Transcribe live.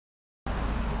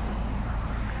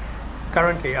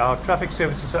Currently, our traffic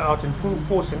services are out in full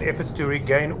force in efforts to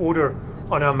regain order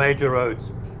on our major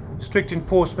roads. Strict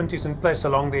enforcement is in place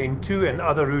along the N2 and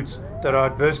other routes that are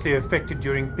adversely affected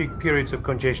during peak periods of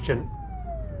congestion.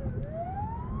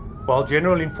 While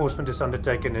general enforcement is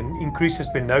undertaken, an increase has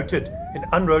been noted in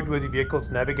unroadworthy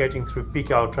vehicles navigating through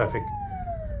peak hour traffic.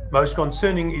 Most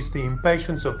concerning is the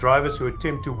impatience of drivers who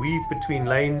attempt to weave between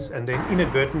lanes and then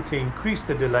inadvertently increase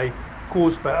the delay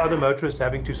caused by other motorists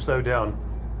having to slow down.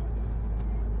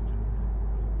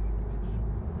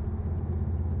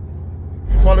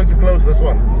 Following to close this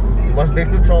one. What's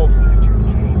next to Charles?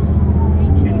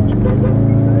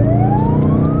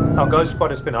 Our Ghost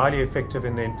Squad has been highly effective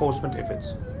in the enforcement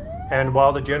efforts. And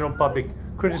while the general public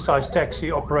criticized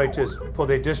taxi operators for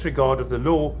their disregard of the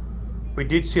law, we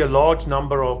did see a large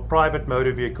number of private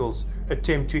motor vehicles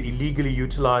attempt to illegally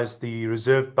utilize the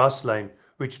reserved bus lane,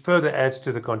 which further adds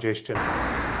to the congestion.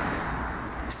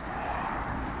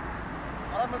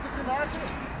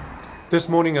 This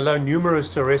morning alone,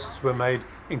 numerous arrests were made,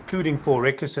 including for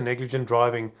reckless and negligent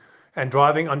driving, and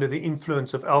driving under the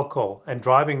influence of alcohol, and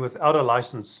driving without a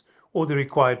license or the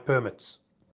required permits.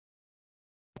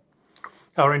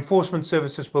 Our enforcement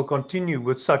services will continue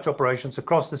with such operations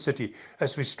across the city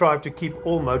as we strive to keep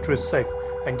all motorists safe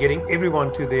and getting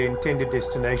everyone to their intended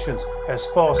destinations as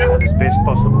fast and as best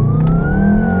possible.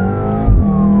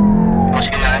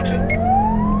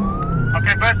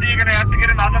 Okay, firstly you're going to have to get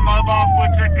another mobile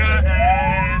foot checker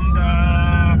and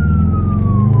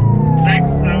thanks.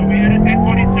 We're at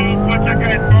 1042 foot checker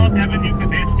at 12th Avenue,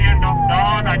 pedestrian knocked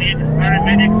down. I need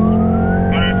paramedics.